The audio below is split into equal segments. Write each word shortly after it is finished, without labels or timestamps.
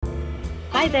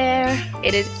Hi there.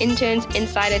 It is Interns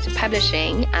Insider to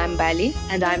Publishing. I'm Bali.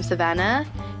 And I'm Savannah.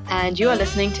 And you are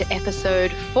listening to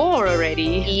episode 4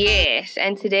 already. Yes,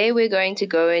 and today we're going to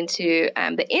go into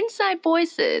the inside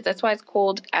voices. That's why it's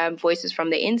called Voices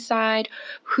from the Inside.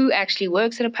 Who actually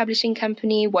works at a publishing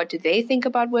company? What do they think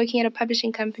about working at a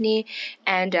publishing company?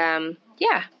 And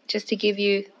just to give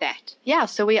you that. Yeah,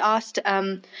 so we asked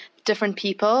different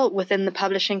people within the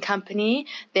publishing company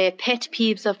their pet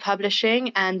peeves of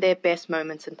publishing and their best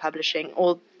moments in publishing,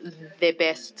 or their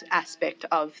best aspect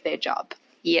of their job.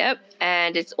 Yep,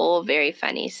 and it's all very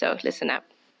funny, so listen up.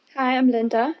 Hi, I'm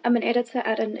Linda. I'm an editor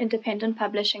at an independent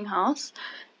publishing house.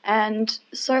 And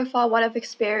so far, what I've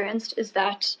experienced is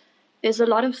that there's a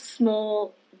lot of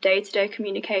small day-to-day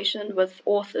communication with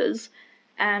authors.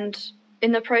 And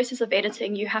in the process of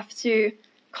editing, you have to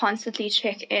constantly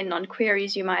check in on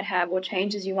queries you might have or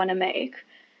changes you want to make.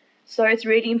 So it's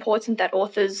really important that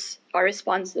authors are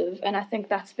responsive. And I think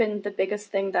that's been the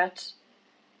biggest thing that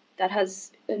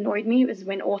has annoyed me, is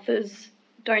when authors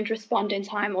don't respond in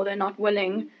time or they're not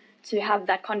willing to have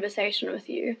that conversation with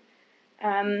you.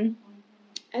 And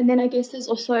then I guess there's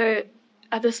also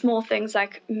other small things,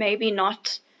 like maybe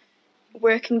not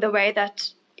working the way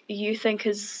that you think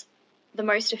is the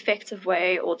most effective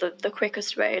way or the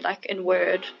quickest way, like in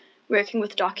Word, working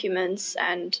with documents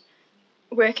and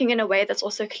working in a way that's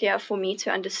also clear for me to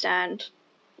understand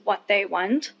what they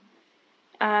want.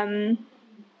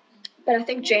 But I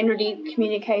think generally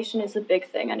communication is a big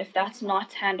thing, and if that's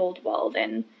not handled well,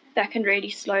 then that can really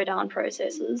slow down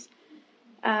processes.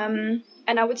 And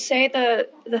I would say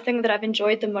the thing that I've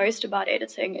enjoyed the most about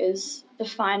editing is the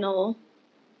final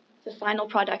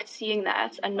product, seeing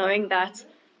that and knowing that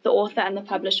the author and the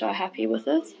publisher are happy with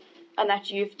it and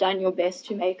that you've done your best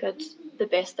to make it the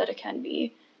best that it can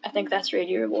be. I think that's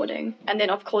really rewarding. And then,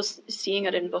 of course, seeing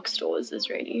it in bookstores is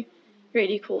really,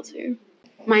 really cool too.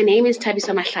 My name is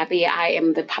Thabiso Mahlapi. I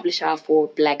am the publisher for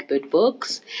Blackbird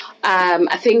Books.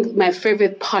 I think my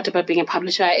favorite part about being a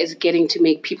publisher is getting to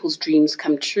make people's dreams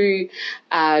come true.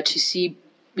 To see,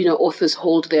 authors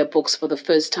hold their books for the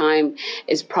first time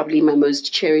is probably my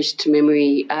most cherished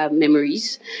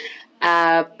memories.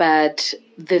 But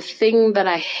the thing that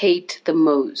I hate the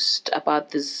most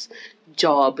about this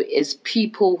job is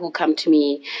people who come to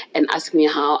me and ask me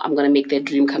how I'm going to make their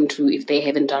dream come true if they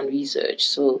haven't done research.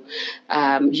 So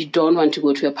you don't want to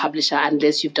go to a publisher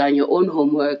unless you've done your own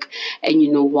homework and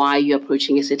you know why you're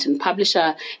approaching a certain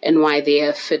publisher and why they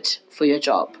are fit for your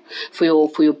job, for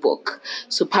your book.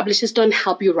 So publishers don't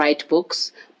help you write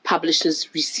books. Publishers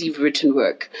receive written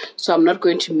work. So I'm not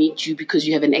going to meet you because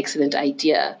you have an excellent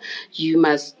idea. You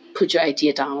must put your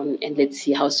idea down and let's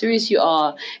see how serious you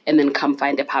are, and then come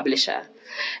find a publisher.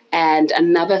 And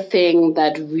another thing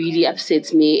that really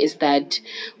upsets me is that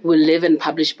we live and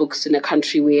publish books in a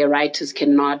country where writers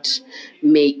cannot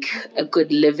make a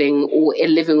good living, or a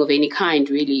living of any kind,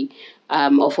 really,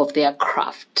 off of their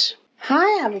craft.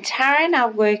 Hi, I'm Taryn. I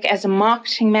work as a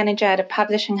marketing manager at a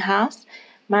publishing house.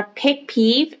 My pet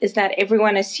peeve is that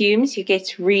everyone assumes you get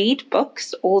to read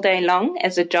books all day long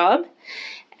as a job.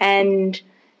 And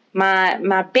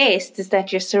my best is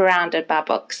that you're surrounded by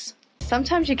books.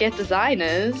 Sometimes you get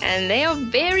designers, and they are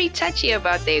very touchy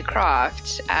about their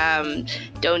craft.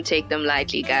 Don't take them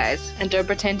lightly, guys. And don't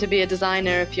pretend to be a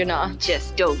designer if you're not.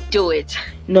 Just don't do it.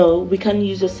 No, we can't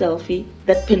use a selfie,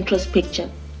 that Pinterest picture,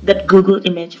 that Google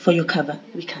image for your cover.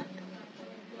 We can't.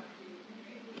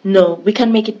 No, we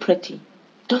can't make it pretty.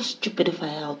 Don't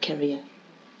stupidify our career.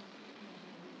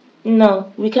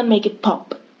 No, we can't make it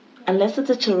pop, unless it's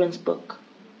a children's book.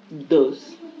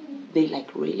 Those, they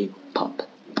really pop.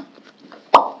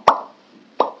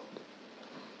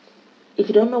 If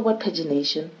you don't know what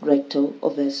pagination, recto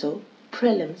or verso,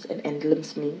 prelims and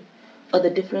endlims mean, or the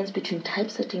difference between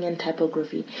typesetting and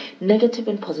typography, negative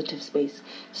and positive space,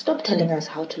 stop telling us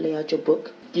how to lay out your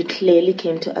book. You clearly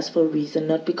came to us for a reason,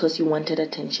 not because you wanted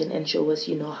attention, and show us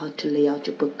you know how to lay out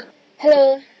your book.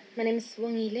 Hello, my name is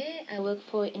Swongile. I work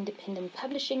for an independent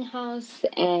publishing house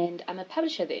and I'm a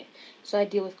publisher there. So I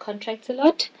deal with contracts a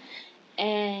lot.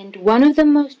 And one of the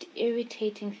most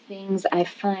irritating things I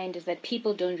find is that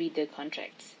people don't read their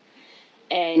contracts.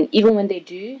 And even when they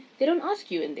do, they don't ask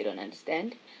you and they don't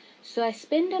understand. So I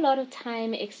spend a lot of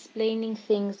time explaining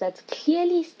things that's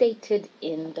clearly stated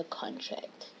in the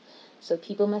contract. So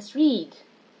people must read.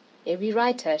 Every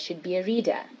writer should be a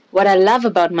reader. What I love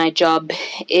about my job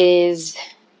is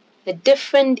the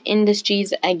different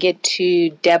industries I get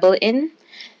to dabble in.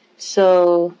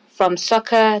 So from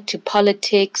soccer to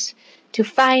politics to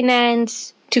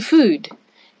finance to food.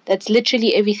 That's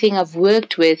literally everything I've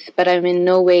worked with, but I'm in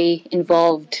no way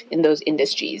involved in those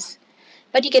industries.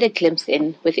 what do you get a glimpse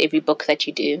in with every book that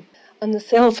you do? I'm the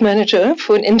sales manager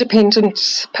for an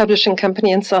independent publishing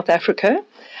company in South Africa.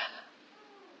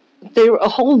 There are a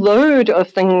whole load of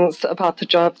things about the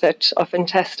job that are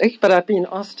fantastic, but I've been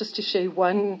asked just to share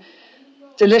one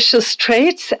delicious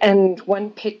trait and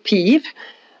one pet peeve.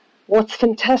 What's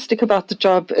fantastic about the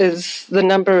job is the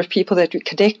number of people that we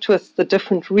connect with, the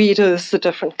different readers, the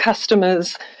different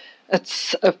customers.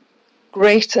 It's a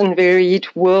great and varied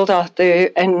world out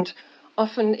there, and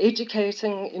often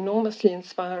educating, enormously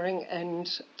inspiring,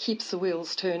 and keeps the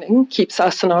wheels turning, keeps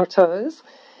us on our toes.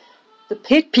 The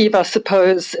pet peeve, I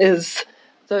suppose, is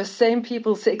those same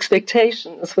people's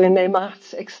expectations when they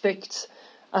might expect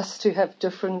us to have a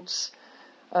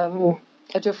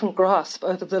different grasp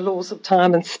over the laws of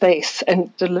time and space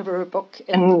and deliver a book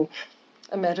in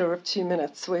a matter of 2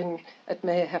 minutes when it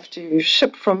may have to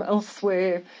ship from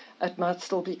elsewhere, it might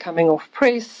still be coming off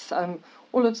press,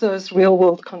 all of those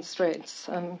real-world constraints,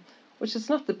 which is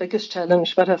not the biggest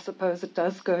challenge, but I suppose it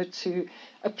does go to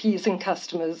appeasing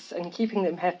customers and keeping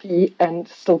them happy and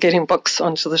still getting books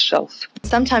onto the shelf.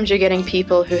 Sometimes you're getting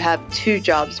people who have 2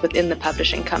 jobs within the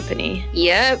publishing company.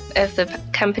 Yep, if the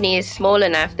company is small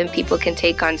enough, then people can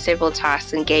take on several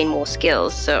tasks and gain more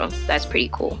skills, so that's pretty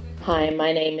cool. Hi,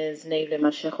 my name is Neile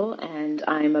Mashego, and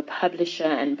I'm a publisher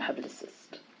and publicist.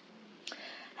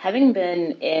 Having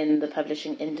been in the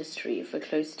publishing industry for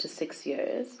close to 6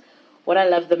 years, what I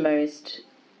love the most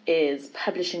is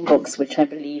publishing books which I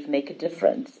believe make a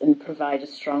difference and provide a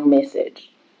strong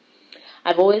message.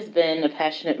 I've always been a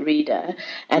passionate reader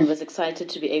and was excited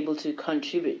to be able to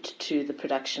contribute to the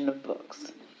production of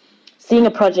books. Seeing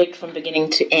a project from beginning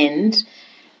to end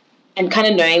and kind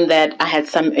of knowing that I had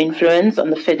some influence on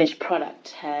the finished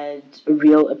product had a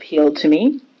real appeal to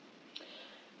me.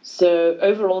 So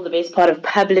overall, the best part of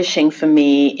publishing for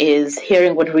me is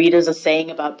hearing what readers are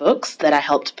saying about books that I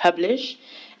helped publish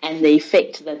and the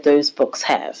effect that those books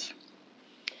have.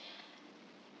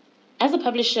 As a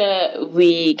publisher,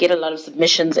 we get a lot of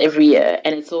submissions every year,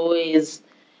 and it's always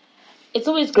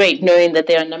great knowing that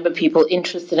there are a number of people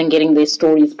interested in getting their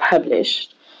stories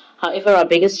published. However, our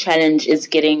biggest challenge is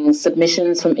getting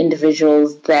submissions from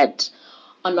individuals that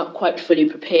are not quite fully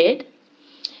prepared.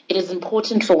 It is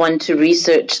important for one to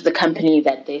research the company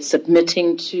that they're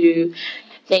submitting to.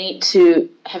 They need to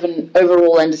have an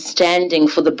overall understanding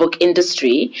for the book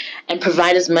industry and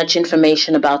provide as much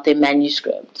information about their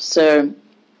manuscript. So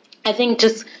I think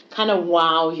just kind of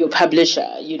wow your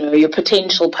publisher, your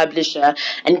potential publisher,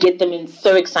 and get them in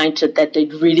so excited that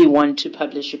they'd really want to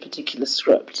publish a particular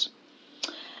script.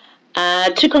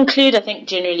 To conclude, I think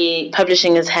generally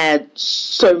publishing has had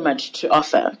so much to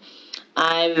offer.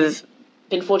 I've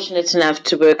been fortunate enough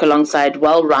to work alongside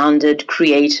well-rounded,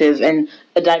 creative, and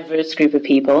a diverse group of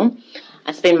people.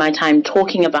 I spend my time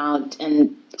talking about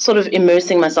and sort of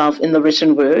immersing myself in the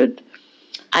written word.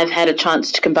 I've had a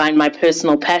chance to combine my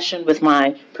personal passion with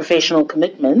my professional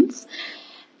commitments.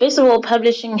 Best of all,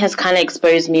 publishing has kind of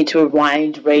exposed me to a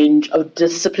wide range of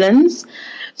disciplines.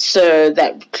 So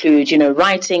that include,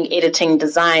 writing, editing,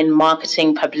 design,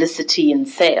 marketing, publicity, and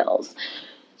sales.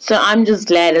 So I'm just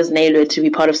glad as Naylor to be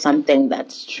part of something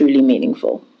that's truly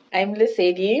meaningful. I'm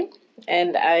Lesedi,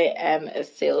 and I am a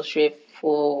sales rep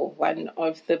for one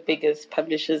of the biggest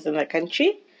publishers in the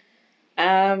country.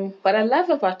 What I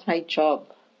love about my job,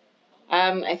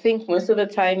 I think most of the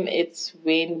time it's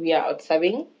when we are out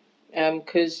subbing,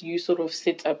 because you sort of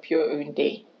set up your own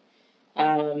day.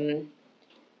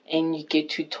 And you get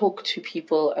to talk to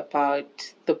people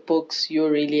about the books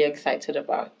you're really excited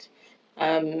about.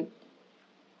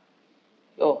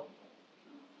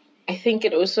 I think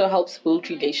it also helps build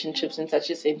relationships in such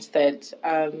a sense that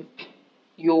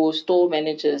your store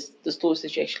managers, the stores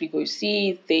that you actually go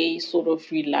see, they sort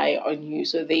of rely on you.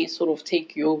 So they sort of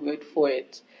take your word for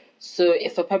it. So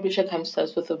if a publisher comes to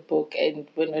us with a book and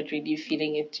we're not really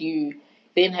feeling it, you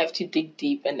then have to dig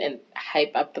deep and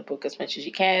hype up the book as much as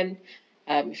you can.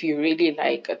 If you really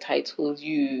like a title,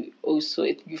 you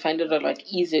find it a lot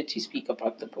easier to speak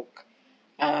about the book.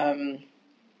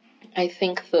 I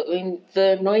think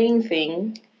the annoying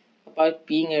thing about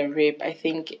being a rep, I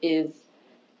think, is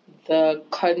the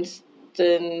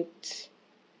constant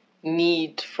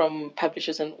need from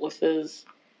publishers and authors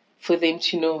for them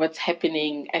to know what's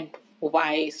happening and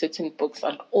why certain books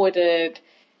aren't ordered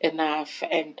enough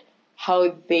and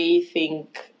how they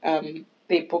think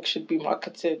their book should be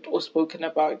marketed or spoken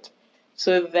about.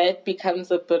 So that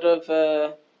becomes a bit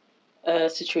of a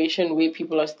situation where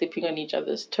people are stepping on each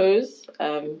other's toes.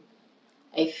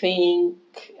 I think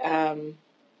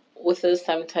authors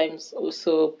sometimes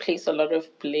also place a lot of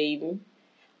blame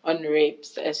on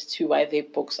reps as to why their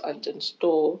books aren't in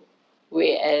store,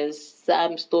 whereas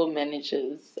some store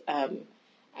managers,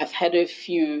 I've had a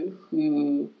few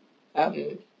who have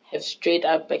straight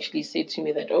up actually said to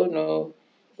me that, oh no,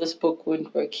 this book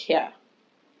won't work here.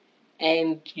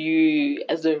 And you,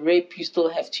 as a rep, you still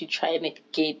have to try and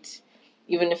get,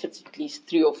 even if it's at least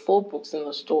 3 or 4 books in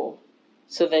the store,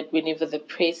 so that whenever the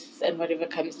press and whatever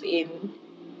comes in,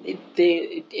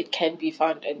 it can be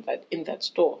found in that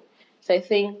store. So I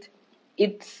think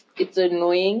it's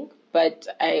annoying, but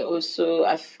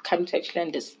I've come to actually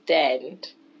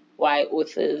understand why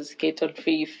authors get all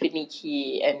very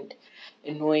finicky and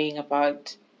annoying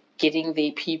about getting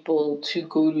their people to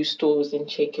go to stores and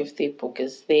check if their book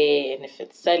is there and if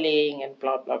it's selling and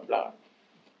blah blah blah.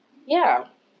 Yeah,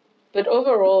 but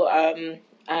overall,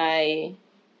 I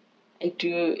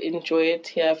do enjoy it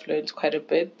here. I've learned quite a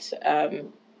bit.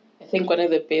 I think one of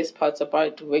the best parts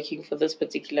about working for this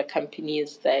particular company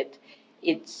is that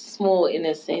it's small in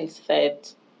a sense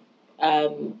that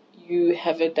you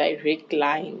have a direct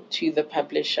line to the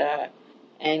publisher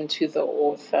and to the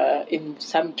author in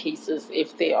some cases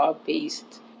if they are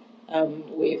based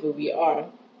wherever we are,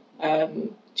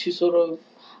 to sort of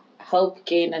help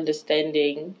gain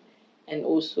understanding and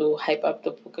also hype up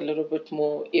the book a little bit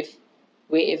more if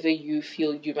wherever you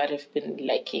feel you might have been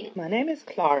lacking. My name is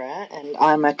Clara and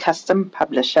I'm a custom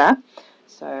publisher.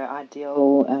 So I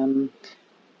deal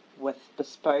with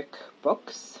bespoke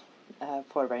books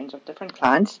for a range of different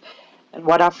clients. And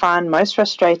what I find most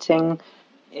frustrating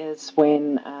is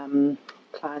when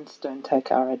clients don't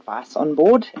take our advice on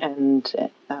board and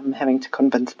having to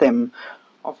convince them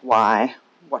of why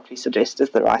what we suggest is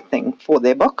the right thing for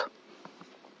their book.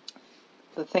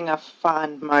 The thing I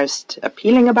find most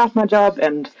appealing about my job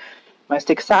and most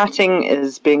exciting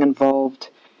is being involved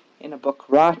in a book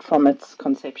right from its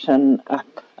conception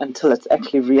up until it's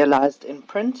actually realized in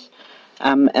print.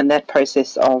 And that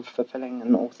process of fulfilling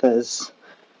an author's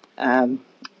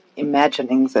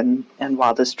imaginings and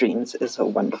wildest dreams is a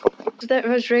wonderful thing. That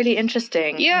was really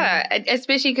interesting. Yeah,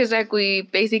 especially because like we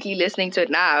basically listening to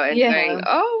it now and going,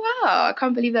 oh wow, I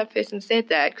can't believe that person said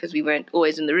that, because we weren't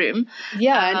always in the room.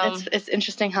 Yeah, and it's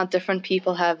interesting how different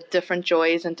people have different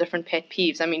joys and different pet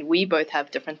peeves. I mean, we both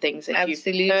have different things that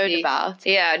you've heard about.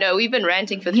 Yeah, no, we've been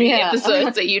ranting for 3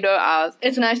 episodes, so you know ours.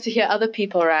 It's nice to hear other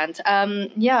people rant.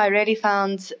 I really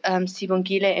found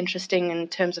Sibongile interesting in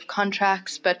terms of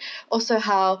contracts, but also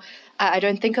how I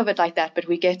don't think of it like that, but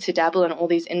we get to dabble in all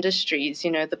these industries. You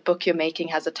know, the book you're making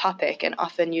has a topic, and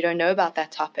often you don't know about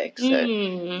that topic.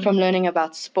 So from learning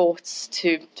about sports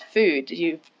to food,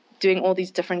 you're doing all these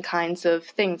different kinds of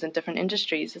things in different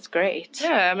industries. It's great.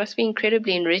 Yeah, it must be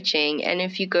incredibly enriching. And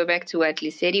if you go back to what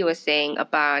Lisedi was saying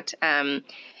about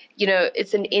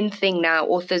it's an in thing now.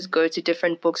 Authors go to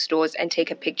different bookstores and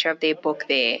take a picture of their book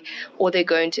there, or they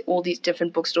go into all these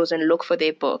different bookstores and look for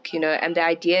their book, and the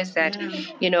idea is that,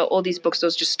 all these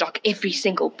bookstores just stock every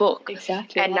single book.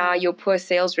 Exactly. And now your poor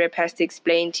sales rep has to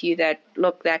explain to you that,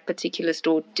 look, that particular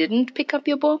store didn't pick up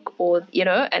your book, or,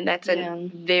 and that's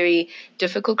a very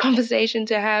difficult conversation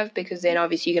to have, because then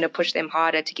obviously you're going to push them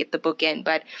harder to get the book in.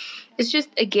 But it's just,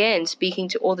 again, speaking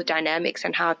to all the dynamics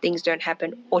and how things don't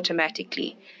happen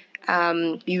automatically.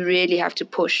 You really have to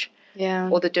push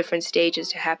all the different stages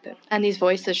to happen. And these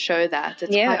voices show that.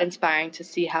 It's quite inspiring to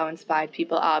see how inspired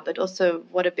people are, but also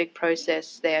what a big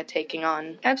process they are taking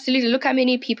on. Absolutely. Look how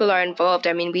many people are involved.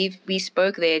 I mean, we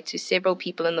spoke there to several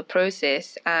people in the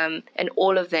process, and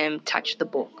all of them touched the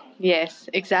book. Yes,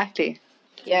 exactly.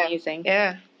 Yeah. Amazing.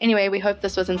 Yeah. Anyway, we hope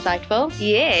this was insightful.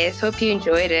 Yes, hope you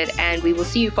enjoyed it, and we will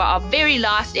see you for our very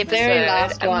last episode. Very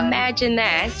last one. Imagine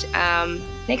that.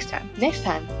 Next time. Next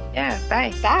time. Yeah,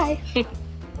 bye. Bye.